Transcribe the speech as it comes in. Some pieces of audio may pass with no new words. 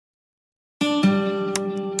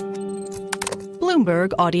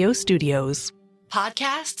Bloomberg Audio Studios.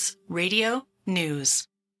 Podcasts, radio, news.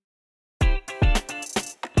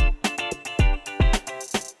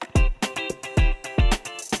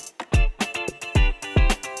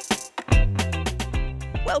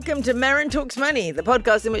 Welcome to Merryn Talks Money, the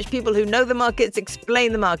podcast in which people who know the markets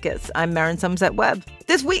explain the markets. I'm Merryn Somerset Webb.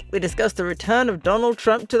 This week, we discuss the return of Donald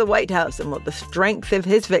Trump to the White House and what the strength of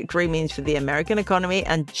his victory means for the American economy,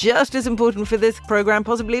 and just as important for this program,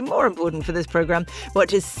 possibly more important for this program,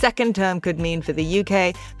 what his second term could mean for the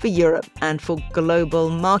UK, for Europe, and for global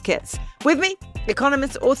markets. With me,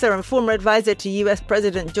 economist, author, and former advisor to US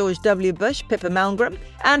President George W. Bush, Pippa Malmgren,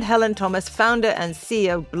 and Helen Thomas, founder and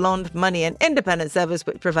CEO of BlondeMoney, an independent service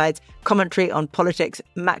which provides commentary on politics,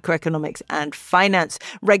 macroeconomics, and finance.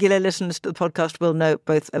 Regular listeners to the podcast will know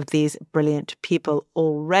both of these brilliant people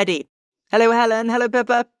already. Hello, Helen. Hello,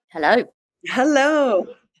 Pippa. Hello. Hello.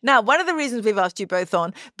 Now, one of the reasons we've asked you both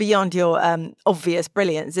on, beyond your obvious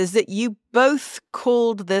brilliance, is that you both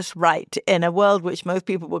called this right in a world which most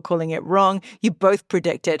people were calling it wrong. You both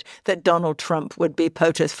predicted that Donald Trump would be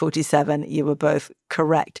POTUS 47. You were both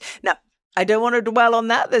correct. Now, I don't want to dwell on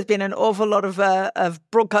that. There's been an awful lot of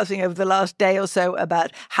broadcasting over the last day or so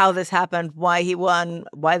about how this happened, why he won,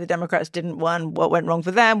 why the Democrats didn't win, what went wrong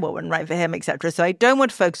for them, what went right for him, etc. So I don't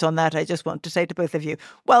want to focus on that. I just want to say to both of you,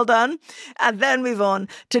 well done, and then move on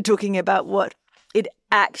to talking about what it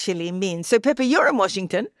actually means. So Pippa, you're in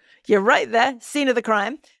Washington. You're right there, scene of the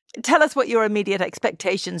crime. Tell us what your immediate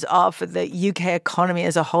expectations are for the UK economy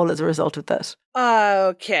as a whole as a result of this.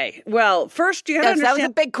 Okay. Well, first you have to understand. That was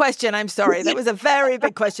a big question. I'm sorry. That was a very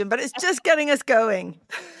big question, but it's just getting us going.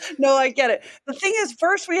 No, I get it. The thing is,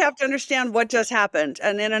 first we have to understand what just happened.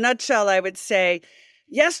 And in a nutshell, I would say,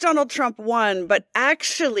 yes, Donald Trump won, but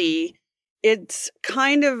actually it's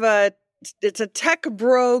kind of it's a tech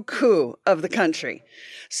bro coup of the country.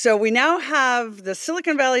 So we now have the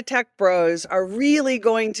Silicon Valley tech bros are really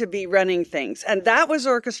going to be running things. And that was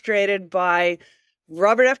orchestrated by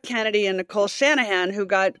Robert F. Kennedy and Nicole Shanahan, who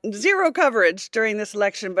got zero coverage during this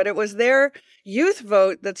election. But it was their youth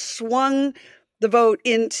vote that swung the vote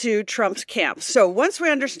into Trump's camp. So once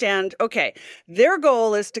we understand, okay, their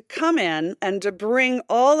goal is to come in and to bring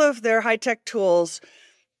all of their high-tech tools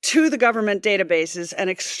to the government databases and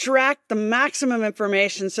extract the maximum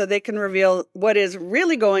information so they can reveal what is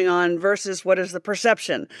really going on versus what is the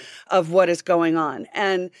perception of what is going on.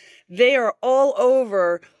 And they are all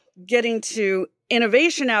over getting to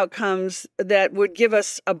innovation outcomes that would give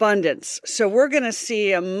us abundance. So we're going to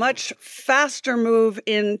see a much faster move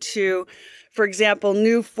into, for example,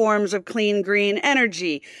 new forms of clean, green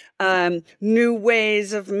energy, new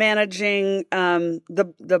ways of managing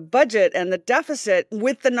the budget and the deficit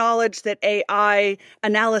with the knowledge that AI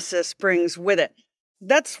analysis brings with it.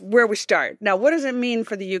 That's where we start. Now, what does it mean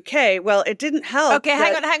for the UK? Well, it didn't help. Okay,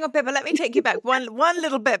 hang on, Pippa. Let me take you back one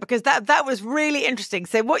little bit, because that was really interesting.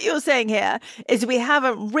 So what you're saying here is we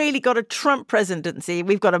haven't really got a Trump presidency.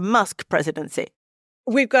 We've got a Musk presidency.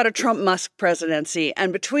 We've got a Trump-Musk presidency.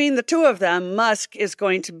 And between the two of them, Musk is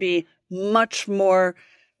going to be much more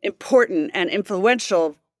important and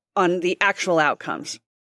influential on the actual outcomes.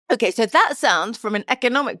 Okay, so that sounds, from an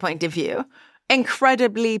economic point of view,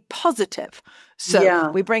 incredibly positive. So Yeah.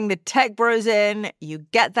 We bring the tech bros in, you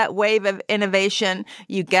get that wave of innovation,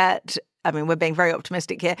 you get, we're being very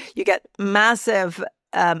optimistic here, you get massive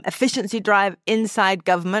efficiency drive inside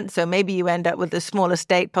government. So maybe you end up with a smaller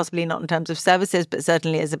state, possibly not in terms of services, but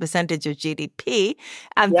certainly as a percentage of GDP.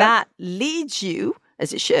 And that leads you,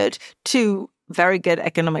 as it should, to very good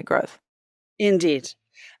economic growth. Indeed.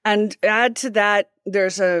 And add to that,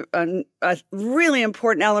 there's a really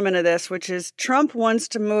important element of this, which is Trump wants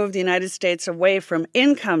to move the United States away from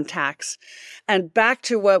income tax and back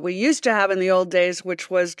to what we used to have in the old days, which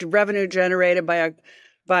was revenue generated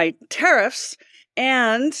by tariffs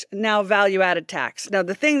and now value-added tax. Now,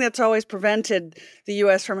 the thing that's always prevented the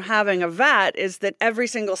U.S. from having a VAT is that every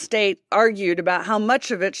single state argued about how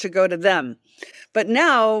much of it should go to them. But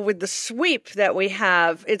now, with the sweep that we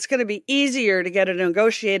have, it's going to be easier to get a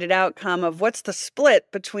negotiated outcome of what's the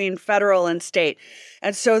split between federal and state.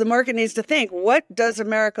 And so the market needs to think, what does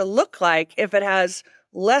America look like if it has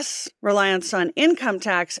less reliance on income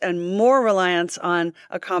tax and more reliance on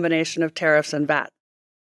a combination of tariffs and VAT?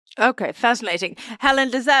 Okay, fascinating.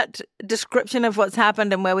 Helen, does that description of what's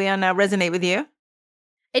happened and where we are now resonate with you?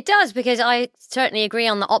 It does, because I certainly agree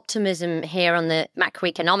on the optimism here on the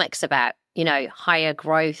macroeconomics about, higher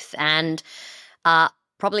growth and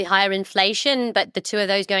probably higher inflation, but the two of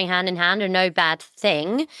those going hand in hand are no bad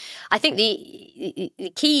thing. I think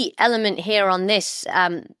the key element here on this,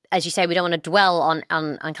 as you say, we don't want to dwell on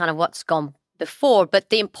kind of what's gone before. But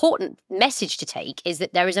the important message to take is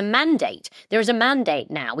that there is a mandate. There is a mandate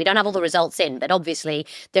now. We don't have all the results in, but obviously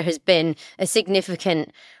there has been a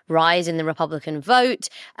significant rise in the Republican vote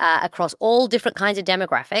across all different kinds of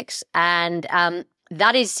demographics. And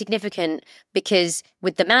that is significant because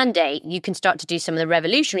with the mandate, you can start to do some of the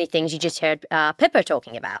revolutionary things you just heard Pippa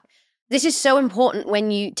talking about. This is so important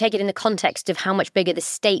when you take it in the context of how much bigger the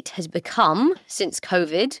state has become since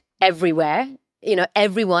COVID everywhere.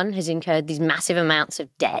 Everyone has incurred these massive amounts of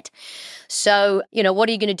debt. So, what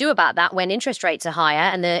are you going to do about that when interest rates are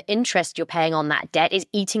higher and the interest you're paying on that debt is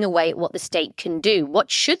eating away at what the state can do?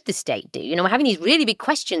 What should the state do? We're having these really big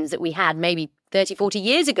questions that we had maybe 30, 40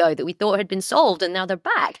 years ago that we thought had been solved, and now they're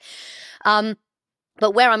back.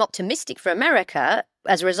 But where I'm optimistic for America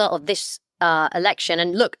as a result of this election,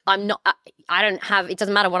 and look, it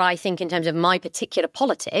doesn't matter what I think in terms of my particular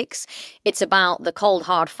politics. It's about the cold,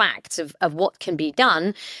 hard facts of what can be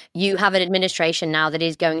done. You have an administration now that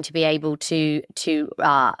is going to be able to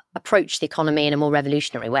approach the economy in a more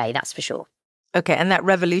revolutionary way, that's for sure. Okay, and that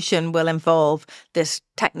revolution will involve this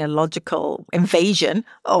technological invasion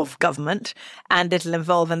of government, and it'll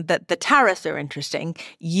involve, and that the tariffs are interesting.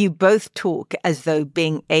 You both talk as though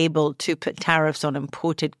being able to put tariffs on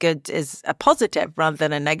imported goods is a positive rather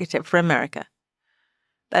than a negative for America.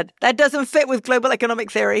 That doesn't fit with global economic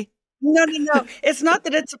theory. No. It's not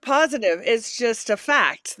that it's a positive. It's just a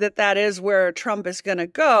fact that is where Trump is going to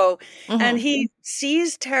go. Mm-hmm. And he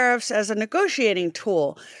sees tariffs as a negotiating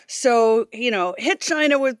tool. So, hit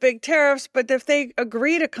China with big tariffs, but if they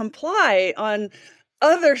agree to comply on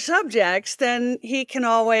other subjects, then he can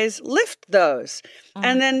always lift those. Mm-hmm.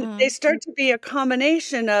 And then they start to be a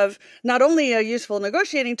combination of not only a useful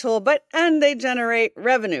negotiating tool, and they generate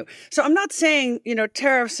revenue. So I'm not saying,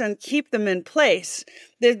 tariffs and keep them in place.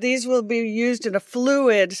 These will be used in a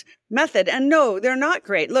fluid method. And no, they're not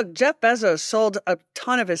great. Look, Jeff Bezos sold a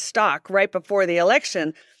ton of his stock right before the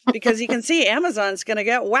election because he can see Amazon's going to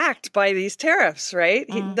get whacked by these tariffs, right?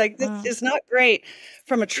 This is not great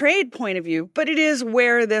from a trade point of view, but it is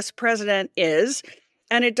where this president is.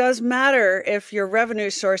 And it does matter if your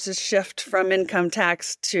revenue sources shift from income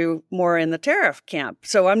tax to more in the tariff camp.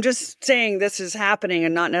 So I'm just saying this is happening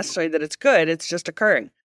and not necessarily that it's good. It's just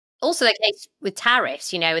occurring. Also the case with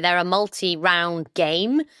tariffs, they're a multi-round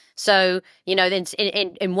game. So,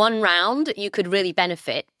 in one round, you could really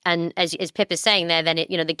benefit. And as Pip is saying there, then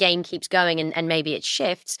the game keeps going and maybe it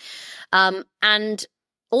shifts. And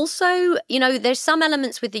also, there's some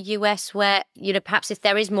elements with the US where, perhaps if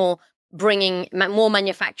there is more bringing more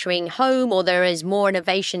manufacturing home or there is more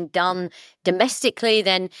innovation done domestically,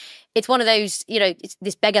 then it's one of those, it's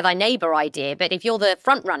this beggar thy neighbor idea. But if you're the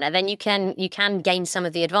front runner, then you can gain some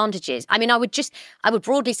of the advantages. I mean, I would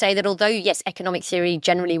broadly say that although, yes, economic theory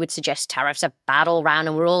generally would suggest tariffs are bad all round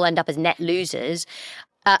and we'll all end up as net losers,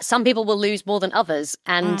 some people will lose more than others.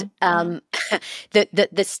 And the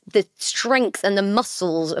strength and the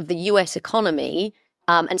muscles of the US economy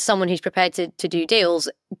and someone who's prepared to do deals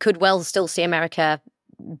could well still see America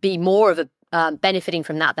be more of a benefiting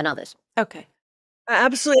from that than others. Okay.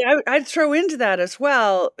 Absolutely. I'd throw into that as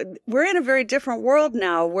well. We're in a very different world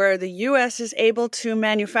now where the U.S. is able to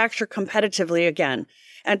manufacture competitively again.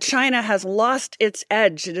 And China has lost its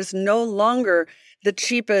edge. It is no longer the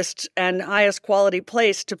cheapest and highest quality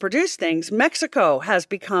place to produce things. Mexico has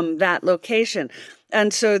become that location.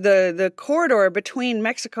 And so the corridor between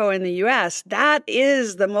Mexico and the U.S., that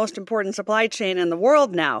is the most important supply chain in the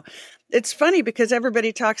world now. It's funny because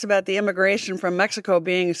everybody talks about the immigration from Mexico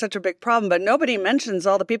being such a big problem, but nobody mentions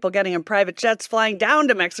all the people getting in private jets flying down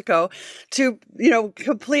to Mexico to,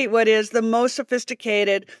 complete what is the most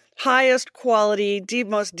sophisticated, highest quality,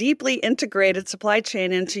 most deeply integrated supply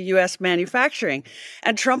chain into U.S. manufacturing.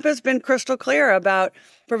 And Trump has been crystal clear about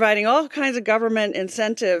providing all kinds of government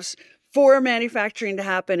incentives for manufacturing to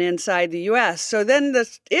happen inside the U.S. So then the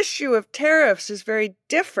issue of tariffs is very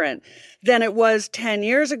different than it was 10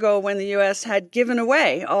 years ago when the U.S. had given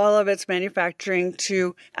away all of its manufacturing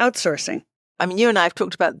to outsourcing. I mean, you and I have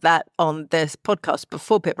talked about that on this podcast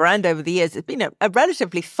before, Pippa, and over the years. It's been a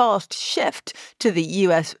relatively fast shift to the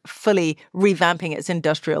U.S. fully revamping its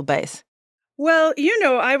industrial base. Well,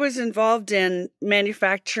 I was involved in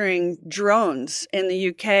manufacturing drones in the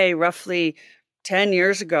UK roughly 10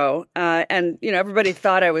 years ago. And everybody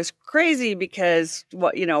thought I was crazy because,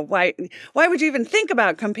 why would you even think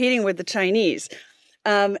about competing with the Chinese?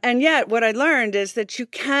 And yet what I learned is that you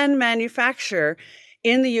can manufacture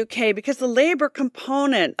in the UK because the labor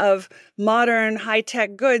component of modern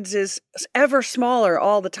high-tech goods is ever smaller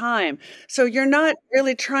all the time. So you're not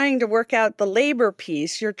really trying to work out the labor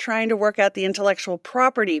piece. You're trying to work out the intellectual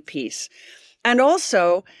property piece. And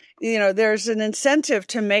also, there's an incentive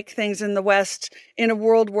to make things in the West in a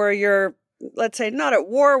world where you're, let's say, not at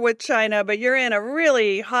war with China, but you're in a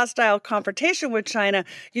really hostile confrontation with China.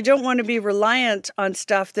 You don't want to be reliant on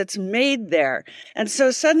stuff that's made there. And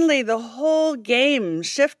so suddenly the whole game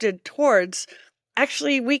shifted towards,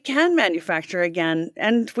 actually, we can manufacture again,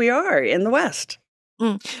 and we are in the West.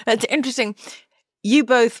 It's interesting. You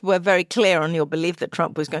both were very clear on your belief that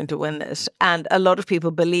Trump was going to win this. And a lot of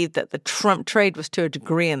people believed that the Trump trade was to a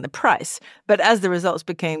degree in the price. But as the results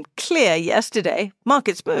became clear yesterday,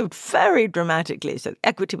 markets moved very dramatically. So the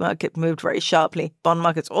equity market moved very sharply. Bond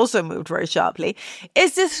markets also moved very sharply.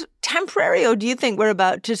 Is this temporary, or do you think we're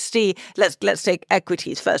about to see, let's take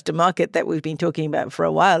equities first, a market that we've been talking about for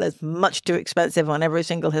a while is much too expensive on every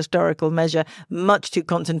single historical measure, much too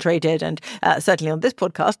concentrated. And certainly on this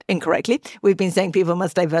podcast, incorrectly, we've been saying people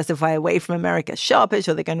must diversify away from America sharpish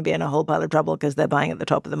or they're going to be in a whole pile of trouble because they're buying at the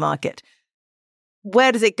top of the market.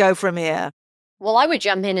 Where does it go from here? Well, I would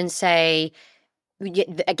jump in and say,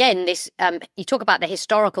 again, this you talk about the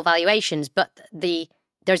historical valuations, but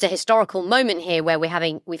there's a historical moment here where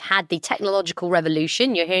we've had the technological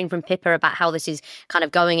revolution. You're hearing from Pippa about how this is kind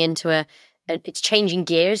of going into it's changing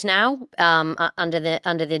gears now under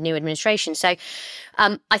the new administration. So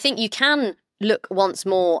I think you can look once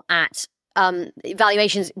more at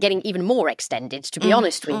valuations getting even more extended, to be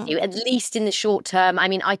honest with you, at least in the short term. I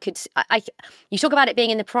mean, you talk about it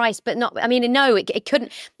being in the price, but not, I mean, no, it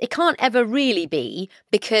can't ever really be,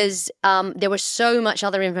 because there was so much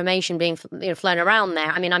other information being flown around there.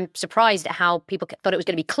 I mean, I'm surprised at how people thought it was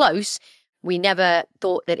going to be close. We never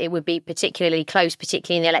thought that it would be particularly close,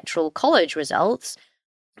 particularly in the electoral college results.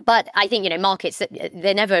 But I think, markets,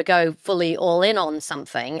 they never go fully all in on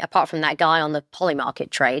something, apart from that guy on the Polymarket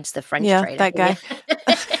trades, the French trader. That guy.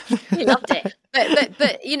 He loved it.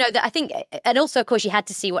 But I think, and also, of course, you had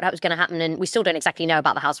to see what was going to happen. And we still don't exactly know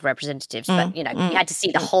about the House of Representatives, but, you had to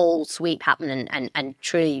see the whole sweep happen and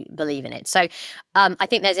truly believe in it. So I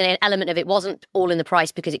think there's an element of it wasn't all in the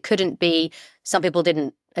price because it couldn't be. Some people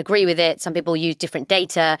didn't agree with it. Some people used different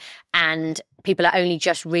data, and people are only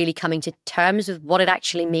just really coming to terms with what it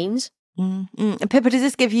actually means. Pippa, does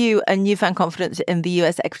this give you a newfound confidence in the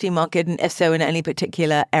US equity market, and if so, in any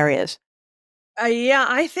particular areas? Yeah,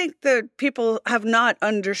 I think that people have not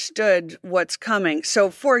understood what's coming. So,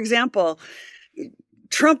 for example,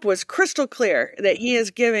 Trump was crystal clear that he is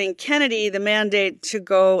giving Kennedy the mandate to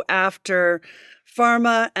go after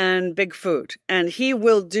pharma and big food, and he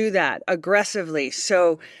will do that aggressively.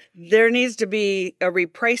 So there needs to be a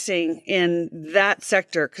repricing in that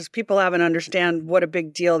sector because people haven't understand what a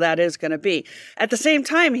big deal that is going to be. At the same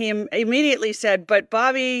time, he immediately said, but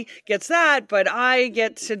Bobby gets that, but I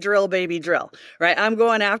get to drill, baby, drill, right? I'm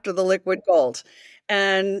going after the liquid gold.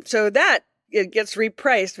 And so that it gets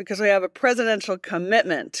repriced because we have a presidential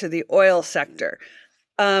commitment to the oil sector.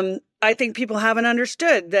 I think people haven't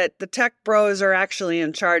understood that the tech bros are actually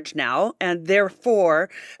in charge now. And therefore,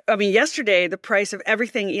 I mean, yesterday, the price of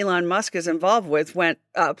everything Elon Musk is involved with went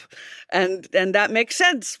up. And that makes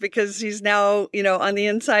sense because he's now, on the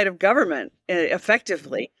inside of government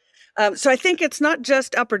effectively. So I think it's not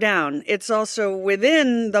just up or down. It's also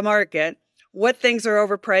within the market, what things are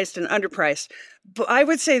overpriced and underpriced. But I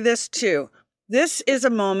would say this too. This is a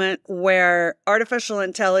moment where artificial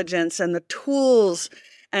intelligence and the tools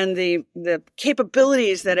and the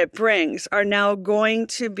capabilities that it brings are now going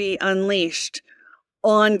to be unleashed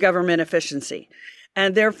on government efficiency.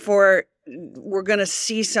 And therefore, we're going to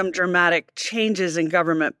see some dramatic changes in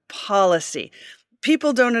government policy.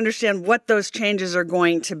 People don't understand what those changes are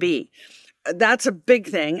going to be. That's a big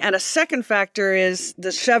thing. And a second factor is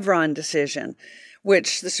the Chevron decision,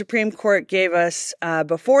 which the Supreme Court gave us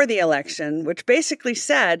before the election, which basically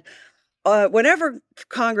said, whenever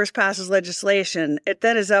Congress passes legislation, it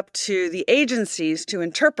then is up to the agencies to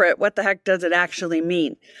interpret what the heck does it actually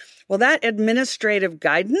mean. Well, that administrative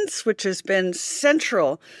guidance, which has been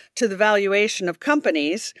central to the valuation of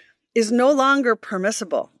companies, is no longer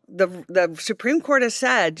permissible. The Supreme Court has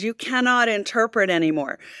said you cannot interpret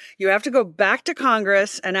anymore. You have to go back to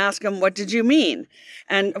Congress and ask them, what did you mean?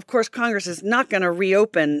 And of course, Congress is not going to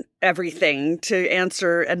reopen everything to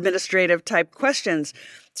answer administrative type questions.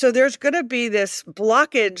 So there's going to be this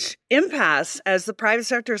blockage impasse as the private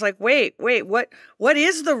sector is like, wait, what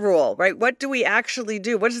is the rule, right? What do we actually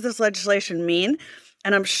do? What does this legislation mean?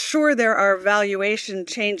 And I'm sure there are valuation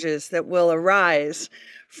changes that will arise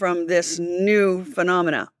from this new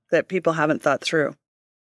phenomena that people haven't thought through.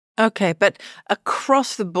 Okay, but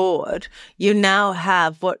across the board, you now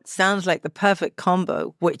have what sounds like the perfect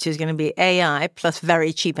combo, which is going to be AI plus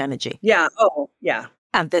very cheap energy. Yeah. Oh, yeah.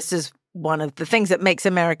 And this is one of the things that makes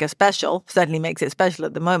America special, certainly makes it special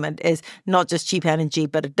at the moment, is not just cheap energy,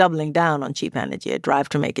 but a doubling down on cheap energy, a drive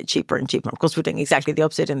to make it cheaper and cheaper. Of course, we're doing exactly the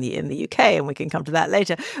opposite in the UK, and we can come to that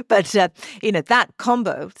later. But, that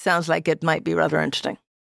combo sounds like it might be rather interesting.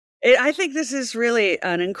 I think this is really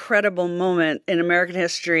an incredible moment in American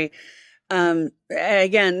history.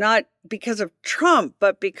 Again, not because of Trump,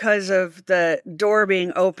 but because of the door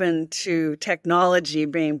being open to technology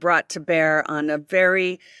being brought to bear on a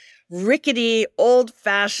very rickety,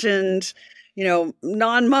 old-fashioned,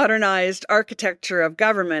 non-modernized architecture of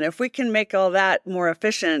government. If we can make all that more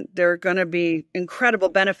efficient, there are going to be incredible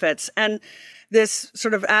benefits. And this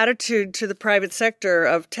sort of attitude to the private sector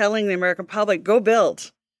of telling the American public, go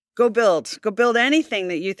build anything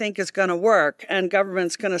that you think is going to work, and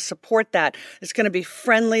government's going to support that. It's going to be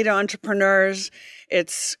friendly to entrepreneurs.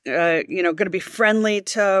 It's, going to be friendly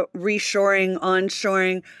to reshoring,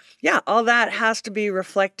 onshoring. Yeah, all that has to be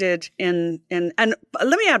reflected in, and let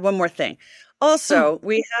me add one more thing. Also,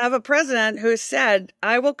 we have a president who said,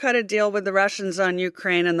 I will cut a deal with the Russians on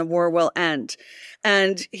Ukraine and the war will end.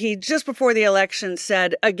 And he, just before the election,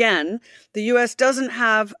 said, again, the U.S. doesn't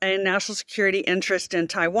have a national security interest in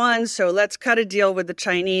Taiwan, so let's cut a deal with the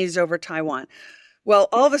Chinese over Taiwan. Well,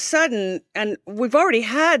 all of a sudden, and we've already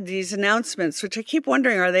had these announcements, which I keep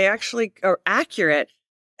wondering, are they actually accurate?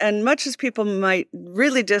 And much as people might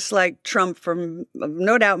really dislike Trump for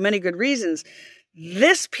no doubt many good reasons,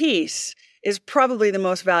 this piece is probably the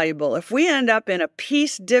most valuable. If we end up in a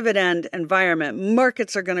peace dividend environment,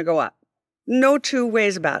 markets are going to go up. No two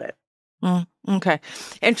ways about it. Okay.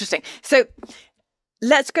 Interesting. So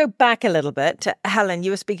let's go back a little bit. Helen, you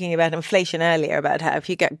were speaking about inflation earlier, about how if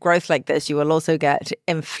you get growth like this, you will also get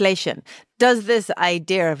inflation. Does this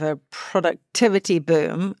idea of a productivity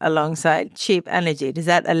boom alongside cheap energy, does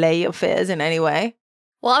that allay your fears in any way?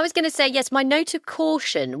 Well, I was going to say, yes, my note of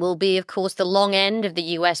caution will be, of course, the long end of the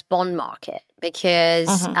US bond market,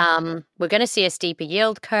 because we're going to see a steeper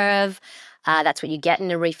yield curve. That's what you get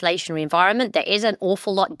in a reflationary environment. There is an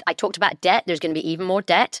awful lot. I talked about debt. There's going to be even more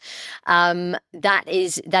debt. That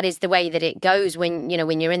is the way that it goes when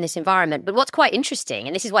you're in this environment. But what's quite interesting,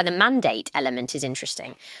 and this is why the mandate element is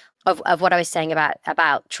interesting, of what I was saying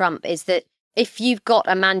about Trump, is that if you've got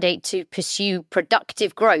a mandate to pursue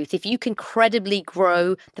productive growth, if you can credibly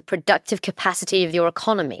grow the productive capacity of your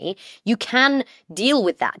economy, you can deal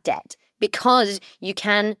with that debt, because you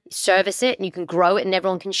can service it and you can grow it and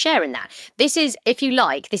everyone can share in that. This is, if you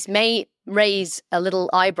like, this may raise a little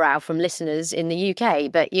eyebrow from listeners in the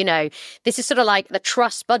UK, but this is sort of like the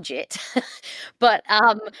trust budget, but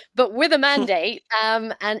with a mandate,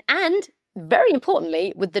 and very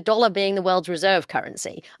importantly, with the dollar being the world's reserve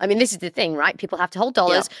currency. I mean, this is the thing, right? People have to hold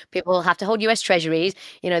dollars. Yeah. People have to hold US treasuries.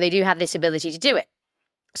 They do have this ability to do it.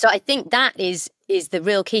 So I think that is the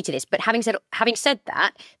real key to this. But having said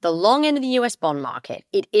that, the long end of the US bond market,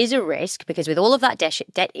 it is a risk, because with all of that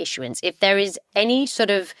debt issuance, if there is any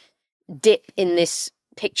sort of dip in this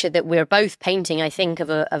picture that we're both painting, I think, of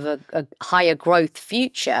a higher growth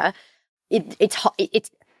future,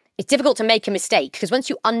 it's difficult to make a mistake, because once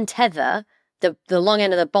you untether the long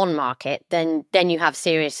end of the bond market, then you have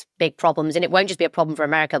serious big problems. And it won't just be a problem for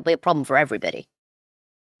America, it'll be a problem for everybody.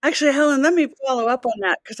 Actually, Helen, let me follow up on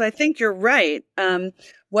that, because I think you're right.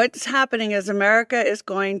 What's happening is America is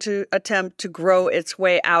going to attempt to grow its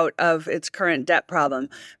way out of its current debt problem.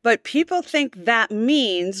 But people think that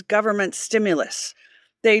means government stimulus.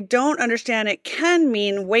 They don't understand it can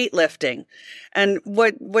mean weightlifting. And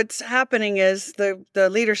what's happening is the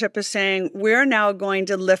leadership is saying, we're now going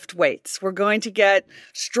to lift weights. We're going to get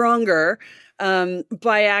stronger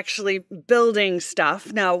by actually building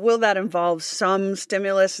stuff. Now, will that involve some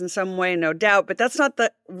stimulus in some way? No doubt. But that's not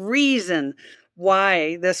the reason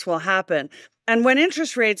why this will happen. And when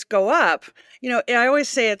interest rates go up, I always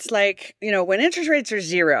say it's like, when interest rates are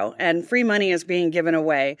zero and free money is being given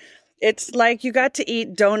away, it's like you got to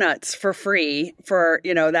eat donuts for free for,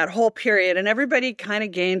 that whole period, and everybody kind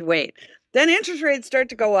of gained weight. Then interest rates start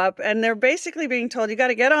to go up, and they're basically being told you got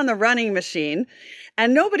to get on the running machine,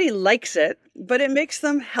 and nobody likes it, but it makes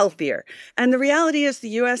them healthier. And the reality is the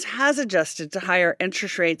U.S. has adjusted to higher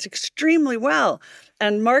interest rates extremely well.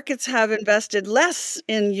 And markets have invested less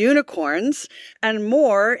in unicorns and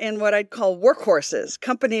more in what I'd call workhorses,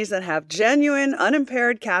 companies that have genuine,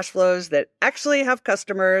 unimpaired cash flows, that actually have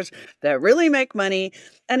customers, that really make money.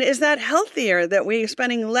 And is that healthier, that we're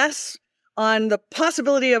spending less on the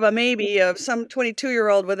possibility of a maybe of some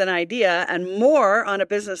 22-year-old with an idea and more on a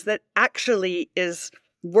business that actually is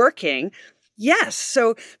working? Yes.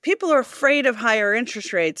 So people are afraid of higher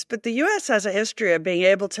interest rates, but the U.S. has a history of being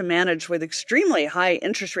able to manage with extremely high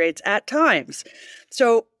interest rates at times.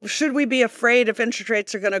 So should we be afraid if interest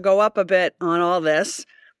rates are going to go up a bit on all this?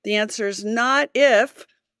 The answer is not if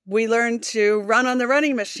we learn to run on the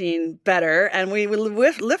running machine better and we will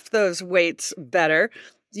lift those weights better.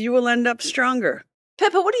 You will end up stronger.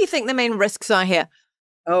 Pippa, what do you think the main risks are here?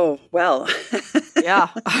 Oh, well. Yeah.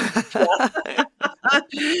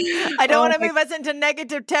 I don't want to move us into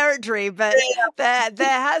negative territory, but there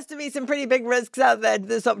has to be some pretty big risks out there to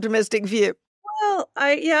this optimistic view. Well,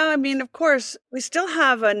 I mean, of course, we still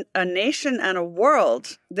have a nation and a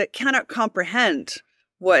world that cannot comprehend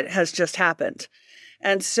what has just happened.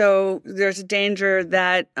 And so there's a danger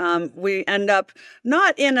that we end up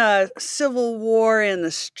not in a civil war in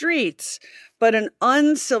the streets, but an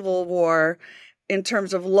uncivil war in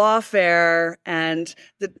terms of lawfare and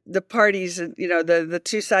the parties, the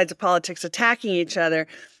two sides of politics attacking each other.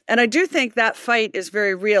 And I do think that fight is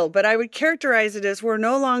very real, but I would characterize it as we're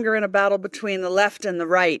no longer in a battle between the left and the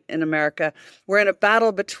right in America. We're in a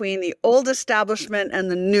battle between the old establishment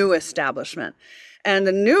and the new establishment. And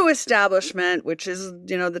the new establishment, which is,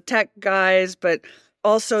 the tech guys, but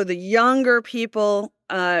also the younger people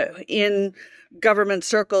in government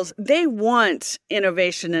circles, they want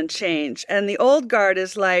innovation and change. And the old guard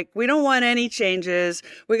is like, we don't want any changes.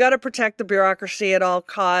 We got to protect the bureaucracy at all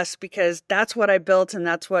costs because that's what I built and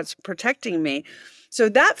that's what's protecting me. So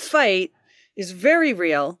that fight is very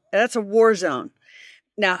real. That's a war zone.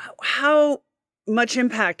 Now, how much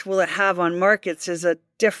impact will it have on markets is a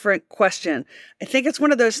different question. I think it's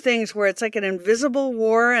one of those things where it's like an invisible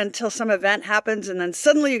war until some event happens and then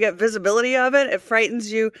suddenly you get visibility of it. It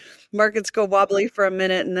frightens you. Markets go wobbly for a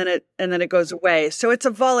minute and then it goes away. So it's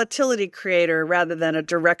a volatility creator rather than a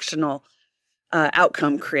directional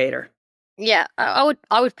outcome creator. Yeah, I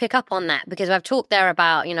would pick up on that because I've talked there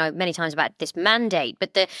about, many times about this mandate.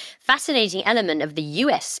 But the fascinating element of the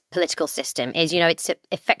US political system is,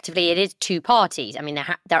 it is two parties. I mean,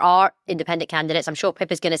 there are independent candidates. I'm sure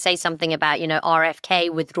Pippa's going to say something about,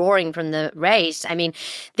 RFK withdrawing from the race. I mean,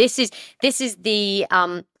 this is the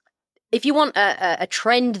if you want a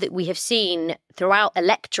trend that we have seen throughout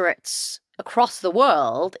electorates across the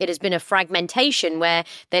world, it has been a fragmentation where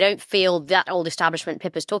they don't feel that old establishment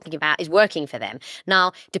Pippa's talking about is working for them.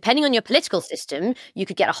 Now, depending on your political system, you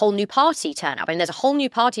could get a whole new party turn up. And there's a whole new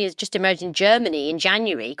party that's just emerged in Germany in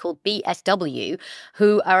January called BSW,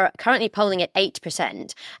 who are currently polling at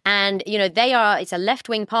 8%. And, it's a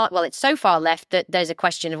left-wing party. Well, it's so far left that there's a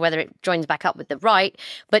question of whether it joins back up with the right.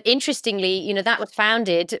 But interestingly, that was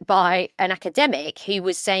founded by an academic who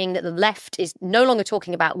was saying that the left is no longer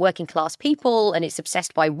talking about working class people and it's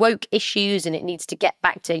obsessed by woke issues and it needs to get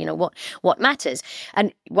back to what matters.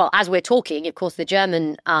 And well, as we're talking, of course, the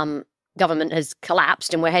German government has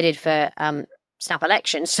collapsed and we're headed for snap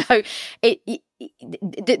elections. So the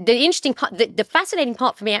interesting part, the fascinating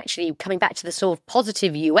part for me, actually, coming back to the sort of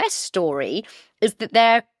positive US story, is that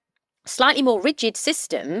their slightly more rigid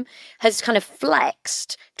system has kind of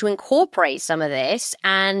flexed to incorporate some of this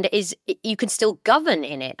and you can still govern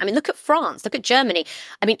in it. I mean, look at France, look at Germany.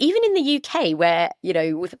 I mean, even in the UK where,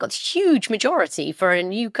 we've got this huge majority for a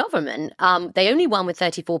new government, they only won with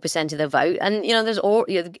 34% of the vote. And, there's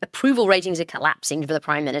the approval ratings are collapsing for the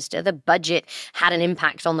Prime Minister. The budget had an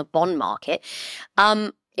impact on the bond market.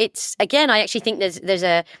 It's, again, I actually think there's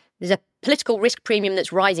a political risk premium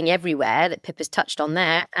that's rising everywhere that Pippa's touched on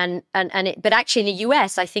there, but actually in the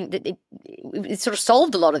US, I think that it sort of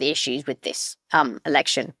solved a lot of the issues with this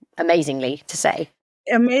election. Amazingly, to say.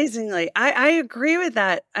 Amazingly, I agree with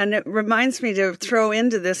that, and it reminds me to throw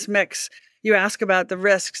into this mix. You ask about the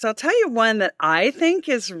risks. I'll tell you one that I think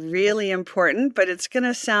is really important, but it's going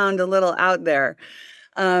to sound a little out there,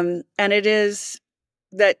 and it is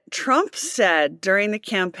that Trump said during the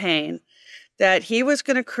campaign that he was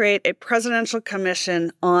going to create a presidential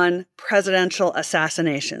commission on presidential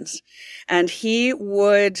assassinations. And he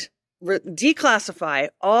would declassify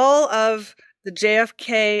all of the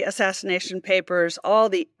JFK assassination papers, all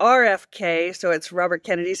the RFK, so it's Robert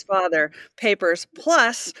Kennedy's father, papers,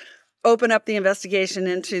 plus open up the investigation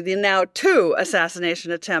into the now 2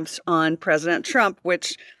 assassination attempts on President Trump,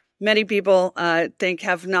 which many people think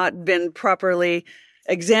have not been properly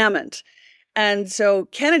examined. And so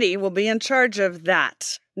Kennedy will be in charge of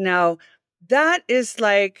that. Now, that is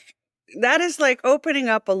like opening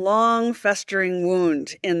up a long festering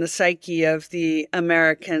wound in the psyche of the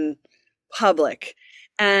American public.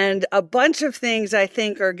 And a bunch of things I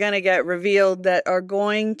think are going to get revealed that are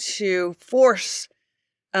going to force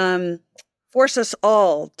us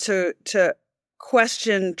all to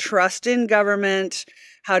question trust in government,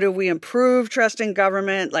 how do we improve trust in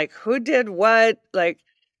government? Like, who did what? Like,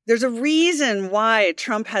 there's a reason why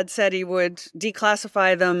Trump had said he would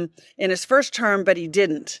declassify them in his first term, but he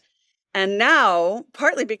didn't. And now,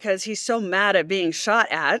 partly because he's so mad at being shot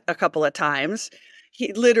at a couple of times,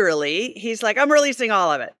 he's like, I'm releasing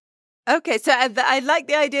all of it. Okay, so I like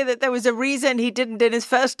the idea that there was a reason he didn't in his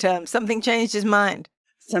first term. Something changed his mind.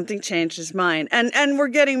 Something changed his mind. And we're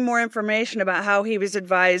getting more information about how he was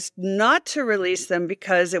advised not to release them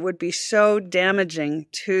because it would be so damaging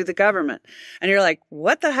to the government. And you're like,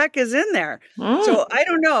 what the heck is in there? So I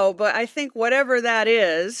don't know, but I think whatever that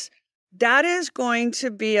is going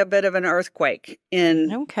to be a bit of an earthquake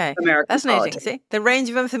in American Fascinating. politics. See, the range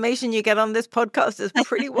of information you get on this podcast is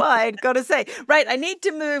pretty wide, got to say. Right, I need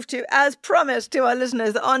to move to, as promised to our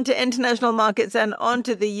listeners, onto international markets and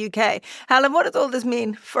onto the UK. Helen, what does all this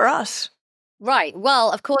mean for us? Right.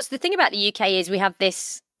 Well, of course, the thing about the UK is we have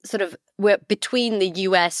this sort of, we're between the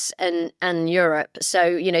US and Europe.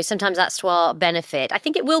 So, sometimes that's to our benefit. I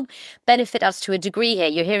think it will benefit us to a degree here.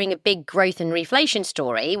 You're hearing a big growth and reflation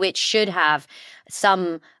story, which should have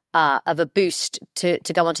some of a boost to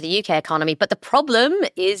go onto the UK economy. But the problem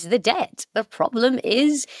is the debt. The problem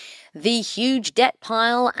is the huge debt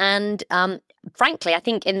pile. And frankly, I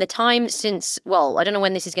think in the time since, well, I don't know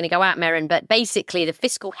when this is going to go out, Merryn, but basically the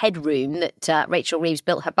fiscal headroom that Rachel Reeves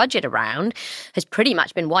built her budget around has pretty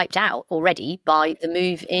much been wiped out already by the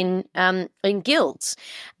move in gilts.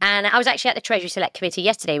 And I was actually at the Treasury Select Committee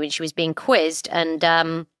yesterday when she was being quizzed,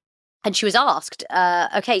 and she was asked,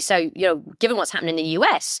 okay, so, given what's happened in the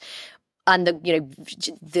US, and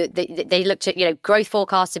they looked at, growth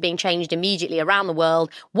forecasts are being changed immediately around the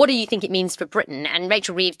world. What do you think it means for Britain? And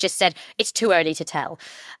Rachel Reeves just said, it's too early to tell.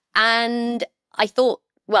 And I thought,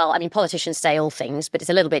 well, I mean, politicians say all things, but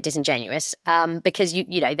it's a little bit disingenuous because,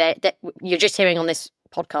 you're just hearing on this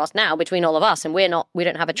podcast now between all of us, and we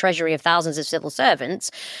don't have a treasury of thousands of civil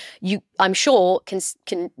servants. I'm sure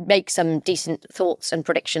can make some decent thoughts and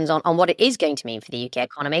predictions on what it is going to mean for the UK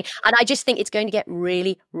economy. And I just think it's going to get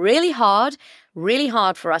really, really hard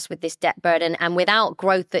for us with this debt burden, and without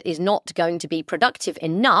growth that is not going to be productive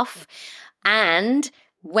enough. And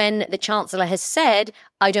when the Chancellor has said,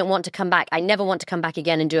 I don't want to come back, I never want to come back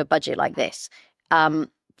again and do a budget like this,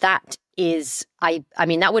 that is, I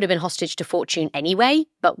mean, that would have been hostage to fortune anyway.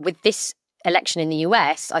 But with this election in the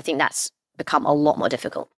US, I think that's become a lot more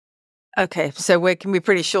difficult. Okay, so we can be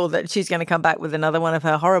pretty sure that she's going to come back with another one of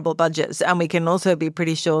her horrible budgets. And we can also be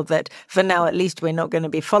pretty sure that for now, at least, we're not going to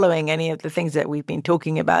be following any of the things that we've been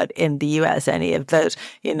talking about in the US, any of those,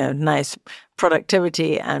 nice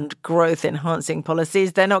productivity and growth enhancing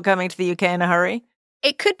policies. They're not coming to the UK in a hurry.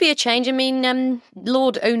 It could be a change. I mean,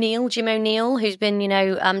 Lord O'Neill, Jim O'Neill, who's been,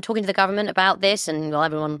 talking to the government about this, and well,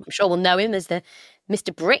 everyone I'm sure will know him as the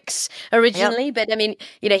Mr. Bricks originally. Yep. But I mean,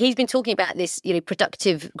 he's been talking about this,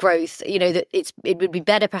 productive growth, that it would be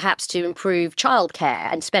better perhaps to improve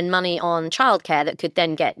childcare and spend money on childcare that could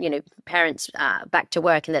then get, parents back to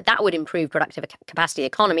work, and that would improve productive capacity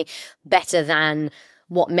economy better than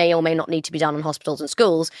what may or may not need to be done in hospitals and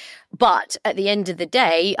schools. But at the end of the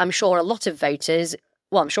day, I'm sure a lot of voters,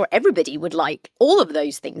 well, I'm sure everybody would like all of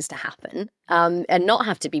those things to happen and not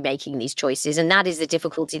have to be making these choices. And that is the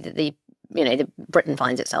difficulty that the Britain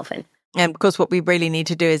finds itself in. And of course, what we really need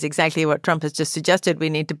to do is exactly what Trump has just suggested. We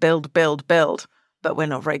need to build. But we're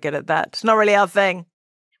not very good at that. It's not really our thing.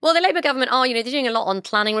 Well, the Labour government are, they're doing a lot on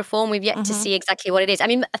planning reform. We've yet to see exactly what it is. I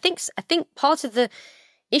mean, I think part of the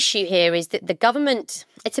issue here is that the government,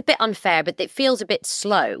 it's a bit unfair, but it feels a bit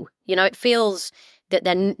slow. It feels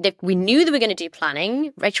that we knew they were going to do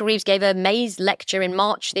planning. Rachel Reeves gave a May's lecture in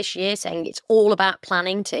March this year saying it's all about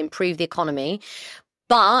planning to improve the economy.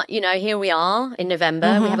 But, here we are in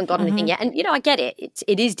November. We haven't got anything yet. And, I get it.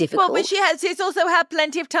 It is difficult. Well, but she's also had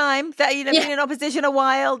plenty of time. That, been in opposition a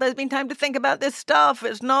while. There's been time to think about this stuff.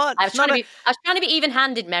 It's not... I was trying to be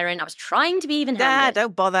even-handed, Merryn. I was trying to be even-handed.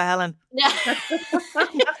 Don't bother, Helen.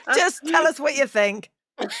 Just tell us what you think.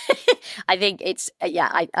 I think it's,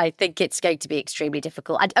 I think it's going to be extremely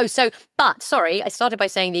difficult. Sorry, I started by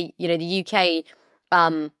saying the UK...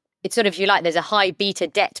 it's sort of, there's a high beta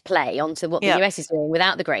debt play onto what the US is doing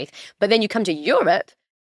without the growth. But then you come to Europe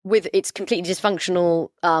with its completely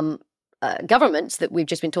dysfunctional governments that we've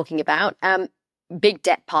just been talking about, big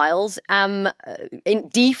debt piles, in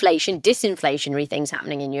disinflationary things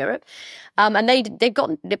happening in Europe. And they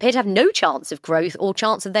appear to have no chance of growth or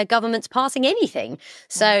chance of their governments passing anything.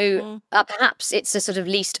 So perhaps it's a sort of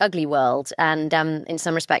least ugly world. And in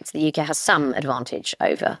some respects, the UK has some advantage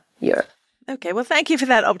over Europe. Okay, well, thank you for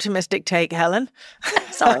that optimistic take, Helen.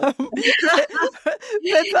 Sorry.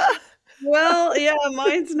 Well, yeah,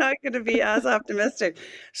 mine's not going to be as optimistic.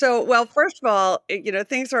 So, well, first of all,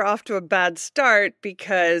 things are off to a bad start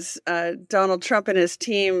because Donald Trump and his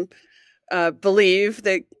team believe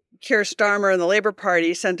that Keir Starmer and the Labour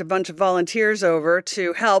Party sent a bunch of volunteers over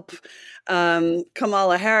to help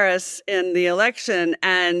Kamala Harris in the election.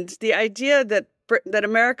 And the idea that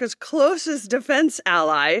America's closest defense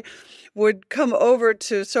ally would come over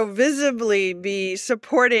to so visibly be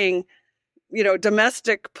supporting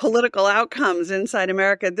domestic political outcomes inside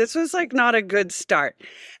America, this was like not a good start.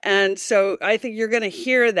 And so I think you're going to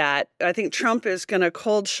hear that. I think Trump is going to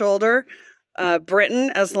cold shoulder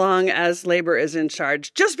Britain as long as Labour is in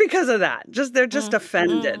charge, just because of that. They're just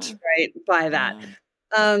offended, right, by that.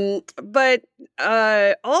 But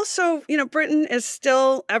also, Britain is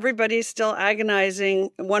everybody's still agonizing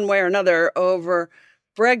one way or another over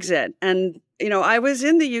Brexit. And I was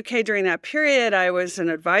in the UK during that period. I was an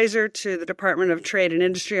advisor to the Department of Trade and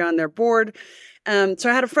Industry on their board. So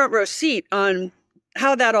I had a front row seat on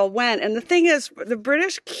how that all went. And the thing is, the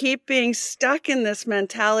British keep being stuck in this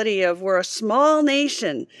mentality of we're a small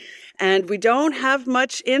nation and we don't have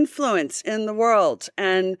much influence in the world.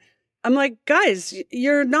 And I'm like, guys,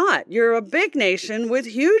 you're not. You're a big nation with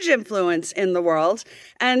huge influence in the world.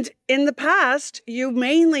 And in the past, you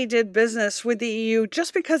mainly did business with the EU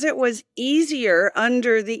just because it was easier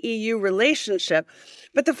under the EU relationship.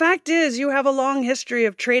 But the fact is, you have a long history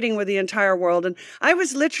of trading with the entire world. And I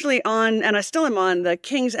was literally on, and I still am on, the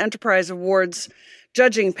King's Enterprise Awards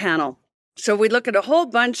judging panel. So we look at a whole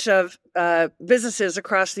bunch of businesses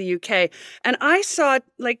across the UK. And I saw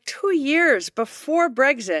like 2 years before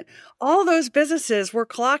Brexit, all those businesses were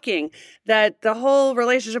clocking that the whole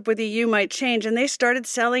relationship with the EU might change. And they started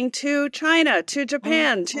selling to China, to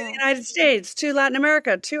Japan, to the United States, to Latin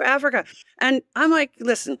America, to Africa. And I'm like,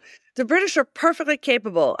 listen, the British are perfectly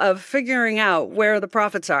capable of figuring out where the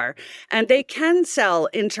profits are, and they can sell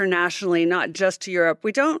internationally, not just to Europe.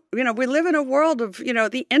 We live in a world of,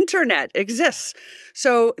 the internet exists.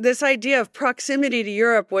 So this idea of proximity to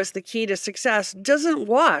Europe was the key to success doesn't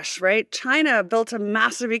wash, right? China built a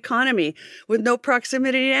massive economy with no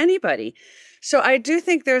proximity to anybody. So I do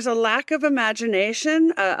think there's a lack of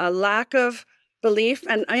imagination, a lack of belief.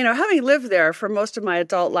 And, having lived there for most of my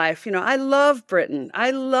adult life, I love Britain. I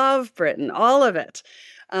love Britain, all of it.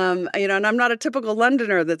 And I'm not a typical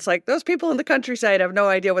Londoner that's like, those people in the countryside have no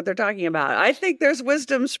idea what they're talking about. I think there's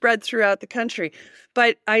wisdom spread throughout the country.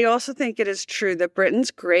 But I also think it is true that Britain's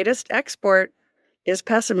greatest export is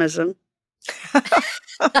pessimism.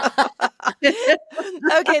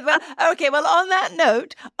 Okay, well, on that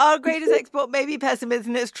note, our greatest export may be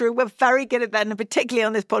pessimism. It's true. We're very good at that. And particularly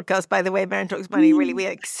on this podcast, by the way, Merryn Talks Money, really, we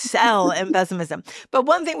excel in pessimism. But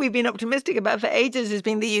one thing we've been optimistic about for ages has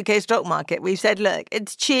been the UK stock market. We've said, look,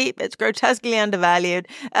 it's cheap. It's grotesquely undervalued.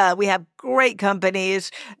 We have great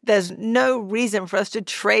companies. There's no reason for us to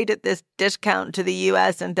trade at this discount to the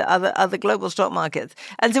US and to other global stock markets.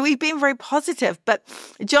 And so we've been very positive. But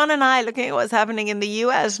John and I, looking at what's happening in the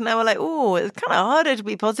US, now we're like, oh, it's kind of harder to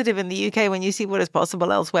be positive in the UK when you see what is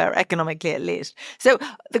possible elsewhere, economically at least. So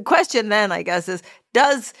the question then, I guess, is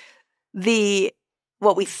does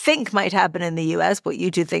what we think might happen in the US, what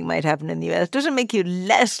you two think might happen in the US, does it make you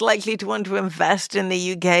less likely to want to invest in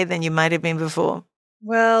the UK than you might have been before?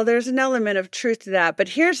 Well, there's an element of truth to that. But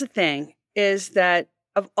here's the thing, is that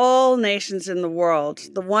of all nations in the world,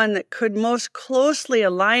 the one that could most closely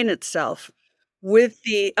align itself with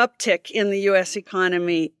the uptick in the U.S.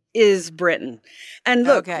 economy is Britain. And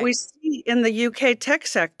look, we see in the UK tech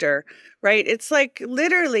sector, right? It's like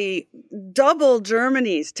literally double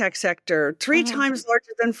Germany's tech sector, 3 times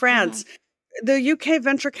larger than France. The UK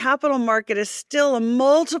venture capital market is still a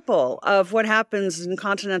multiple of what happens in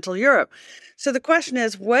continental Europe. So the question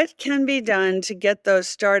is, what can be done to get those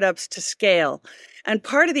startups to scale? And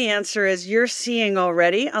part of the answer is you're seeing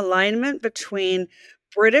already alignment between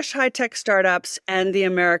British high-tech startups and the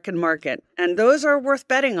American market. And those are worth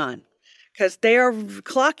betting on because they are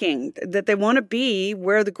clocking that they want to be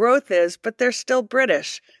where the growth is, but they're still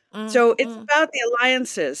British. So it's about the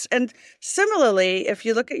alliances. And similarly, if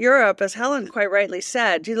you look at Europe, as Helen quite rightly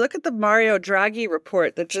said, you look at the Mario Draghi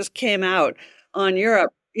report that just came out on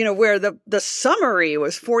Europe, where the summary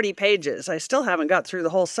was 40 pages. I still haven't got through the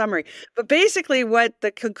whole summary. But basically what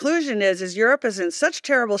the conclusion is Europe is in such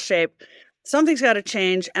terrible shape. Something's got to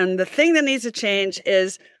change. And the thing that needs to change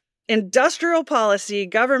is industrial policy.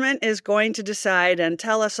 Government is going to decide and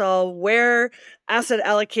tell us all where asset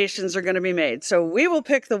allocations are going to be made. So we will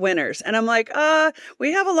pick the winners. And I'm like,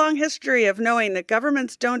 we have a long history of knowing that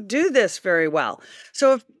governments don't do this very well.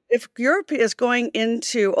 So if Europe is going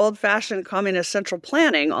into old-fashioned communist central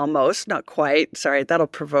planning, almost, not quite, sorry, that'll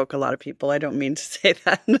provoke a lot of people. I don't mean to say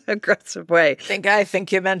that in an aggressive way. I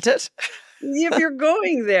think you meant it. If you're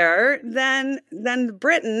going there, then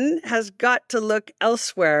Britain has got to look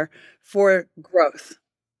elsewhere for growth.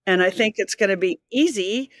 And I think it's going to be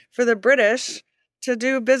easy for the British to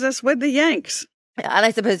do business with the Yanks. And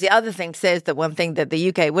I suppose the other thing says that one thing that the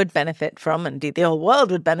UK would benefit from, and indeed the whole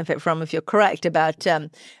world would benefit from, if you're correct about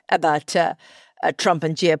Trump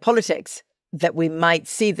and geopolitics, that we might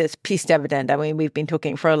see this peace dividend. I mean, we've been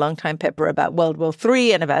talking for a long time, Pippa, about World War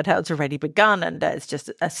III and about how it's already begun, and it's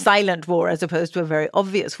just a silent war as opposed to a very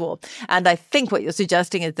obvious war. And I think what you're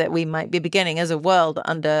suggesting is that we might be beginning as a world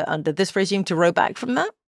under this regime to row back from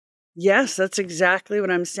that. Yes, that's exactly what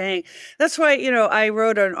I'm saying. That's why, I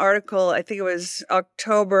wrote an article, I think it was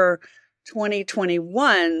October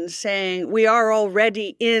 2021, saying we are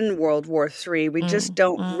already in World War III. We just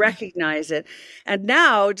don't recognize it. And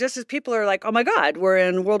now, just as people are like, oh my God, we're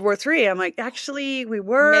in World War III, I'm like, actually, we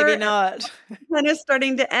were. Maybe not. And it's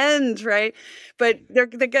starting to end, right? But they're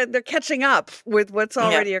catching up with what's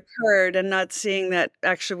already occurred and not seeing that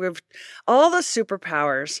actually all the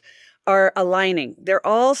superpowers are aligning. They're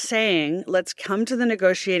all saying, let's come to the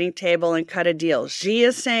negotiating table and cut a deal. Xi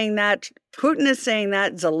is saying that. Putin is saying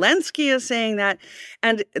that. Zelensky is saying that.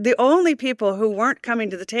 And the only people who weren't coming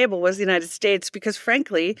to the table was the United States because,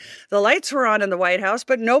 frankly, the lights were on in the White House,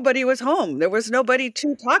 but nobody was home. There was nobody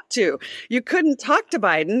to talk to. You couldn't talk to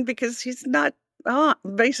Biden because he's not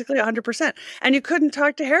basically 100%. And you couldn't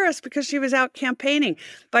talk to Harris because she was out campaigning.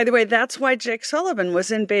 By the way, that's why Jake Sullivan was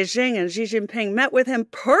in Beijing and Xi Jinping met with him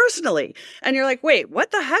personally. And you're like, wait, what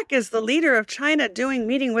the heck is the leader of China doing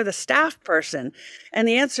meeting with a staff person? And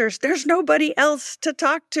the answer is there's nobody else to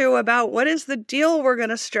talk to about what is the deal we're going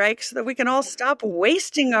to strike so that we can all stop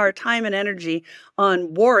wasting our time and energy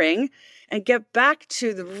on warring and get back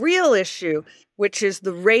to the real issue, which is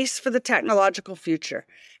the race for the technological future.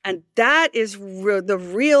 And that is the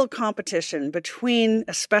real competition between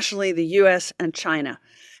especially the U.S. and China.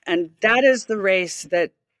 And that is the race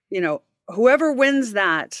that, whoever wins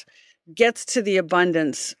that gets to the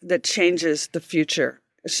abundance that changes the future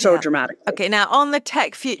so dramatically. Okay, now on the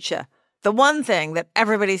tech future, the one thing that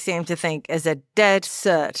everybody seems to think is a dead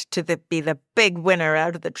cert to be the big winner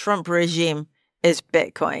out of the Trump regime is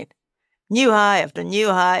Bitcoin. New high after new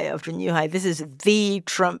high after new high. This is the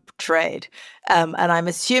Trump trade. And I'm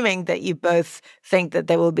assuming that you both think that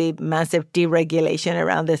there will be massive deregulation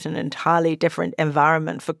around this, an entirely different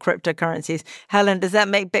environment for cryptocurrencies. Helen, does that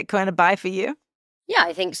make Bitcoin a buy for you? Yeah,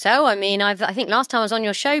 I think so. I mean, I think last time I was on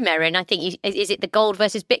your show, Merryn, I think is it the gold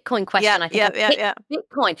versus Bitcoin question? I think I picked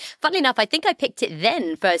Bitcoin. Funnily enough, I think I picked it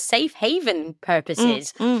then for safe haven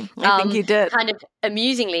purposes. I think you did. Kind of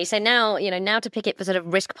amusingly. So now, now to pick it for sort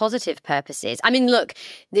of risk positive purposes. I mean, look,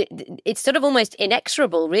 it's sort of almost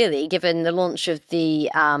inexorable, really, given the launch of the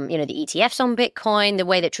ETFs on Bitcoin, the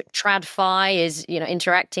way that TradFi is,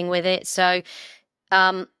 interacting with it. So,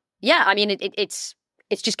 I mean,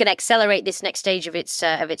 it's just going to accelerate this next stage of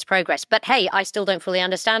its progress. But hey, I still don't fully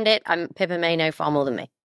understand it. Pippa may know far more than me.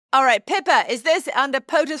 All right, Pippa, is this under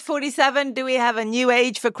POTUS 47? Do we have a new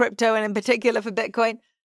age for crypto and in particular for Bitcoin?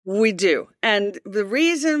 We do. And the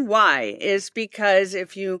reason why is because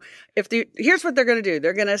here's what they're going to do.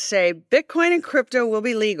 They're going to say Bitcoin and crypto will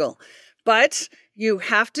be legal, but you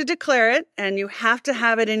have to declare it and you have to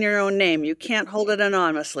have it in your own name. You can't hold it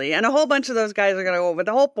anonymously. And a whole bunch of those guys are going to go, but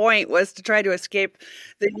the whole point was to try to escape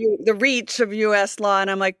the reach of U.S. law.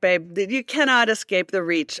 And I'm like, babe, you cannot escape the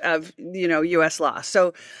reach of, U.S. law.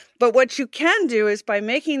 So, but what you can do is by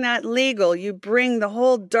making that legal, you bring the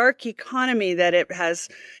whole dark economy that it has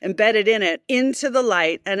embedded in it into the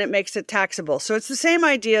light and it makes it taxable. So it's the same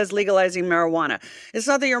idea as legalizing marijuana. It's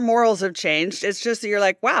not that your morals have changed. It's just that you're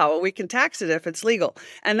like, wow, we can tax it if it's legal.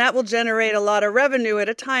 And that will generate a lot of revenue at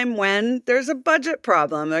a time when there's a budget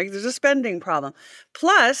problem, like there's a spending problem.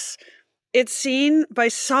 Plus, it's seen by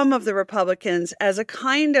some of the Republicans as a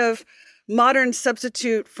kind of modern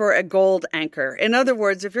substitute for a gold anchor. In other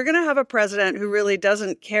words, if you're going to have a president who really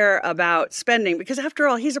doesn't care about spending, because after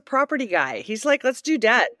all, he's a property guy. He's like, let's do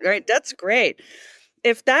debt, right? Debt's great.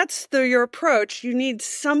 If that's your approach, you need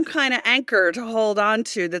some kind of anchor to hold on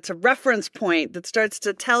to that's a reference point that starts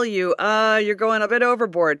to tell you, you're going a bit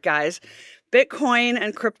overboard, guys. Bitcoin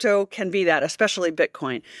and crypto can be that, especially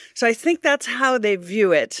Bitcoin. So I think that's how they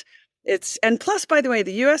view it. And plus, by the way,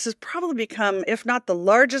 the U.S. has probably become, if not the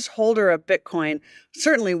largest holder of Bitcoin,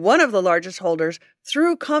 certainly one of the largest holders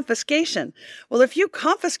through confiscation. Well, if you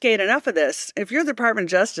confiscate enough of this, if you're the Department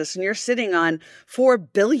of Justice and you're sitting on $4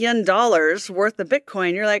 billion worth of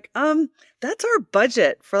Bitcoin, you're like, that's our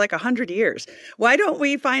budget for like 100 years. Why don't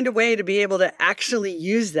we find a way to be able to actually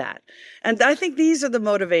use that? And I think these are the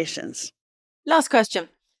motivations. Last question.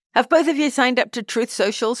 Have both of you signed up to Truth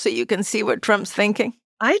Social so you can see what Trump's thinking?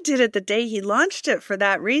 I did it the day he launched it for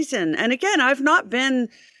that reason. And again, I've not been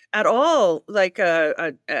at all like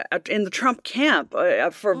in the Trump camp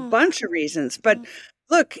for a bunch of reasons. But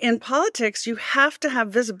look, in politics, you have to have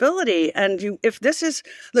visibility. And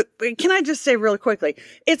can I just say real quickly,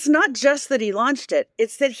 it's not just that he launched it.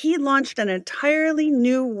 It's that he launched an entirely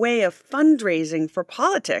new way of fundraising for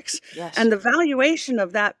politics. Yes. And the valuation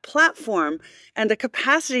of that platform and the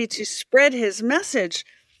capacity to spread his message,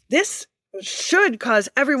 this should cause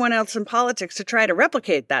everyone else in politics to try to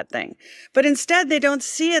replicate that thing. But instead, they don't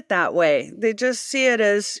see it that way. They just see it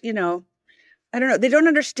as, I don't know. They don't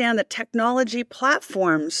understand that technology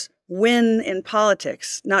platforms win in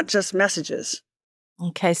politics, not just messages.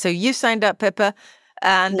 Okay, so you signed up, Pippa.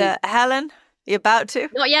 And Helen, you about to?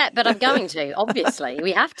 Not yet, but I'm going to, obviously.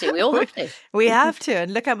 We have to. We all have to. We have to.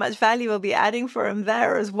 And look how much value we'll be adding for him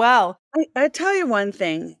there as well. I tell you one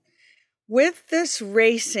thing. With this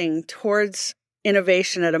racing towards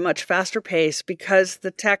innovation at a much faster pace, because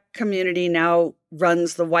the tech community now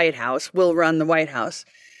runs the White House, will run the White House,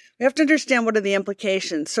 we have to understand what are the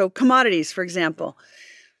implications. So commodities, for example,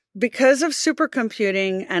 because of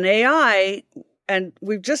supercomputing and AI, and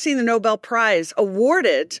we've just seen the Nobel Prize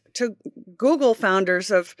awarded to Google founders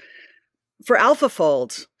for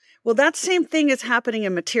AlphaFold. Well, that same thing is happening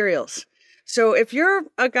in materials. So if you're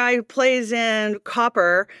a guy who plays in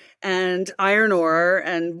copper and iron ore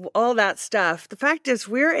and all that stuff, the fact is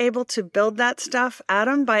we're able to build that stuff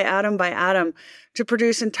atom by atom by atom to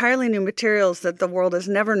produce entirely new materials that the world has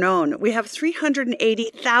never known. We have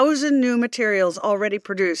 380,000 new materials already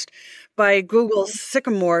produced by Google's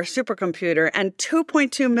Sycamore supercomputer and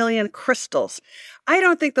 2.2 million crystals. I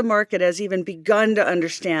don't think the market has even begun to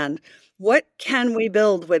understand what can we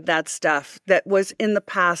build with that stuff that was in the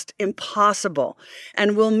past impossible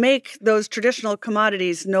and will make those traditional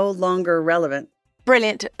commodities no longer relevant.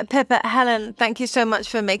 Brilliant. Pippa, Helen, thank you so much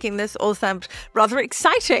for making this all sound rather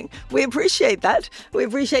exciting. We appreciate that.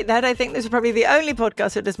 I think this is probably the only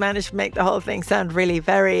podcast that has managed to make the whole thing sound really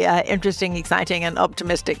very interesting, exciting, and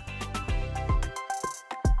optimistic.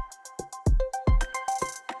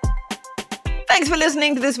 Thanks for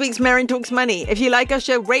listening to this week's Merryn Talks Money. If you like our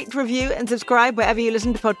show, rate, review, and subscribe wherever you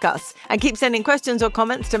listen to podcasts. And keep sending questions or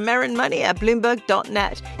comments to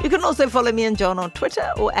merrynmoney@bloomberg.net. You can also follow me and John on Twitter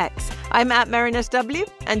or X. I'm at MerrynSW,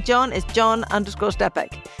 and John is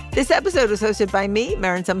John_Stepek. This episode was hosted by me,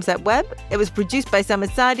 Merryn Somerset Webb. It was produced by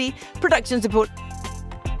Samad Sadi. Production support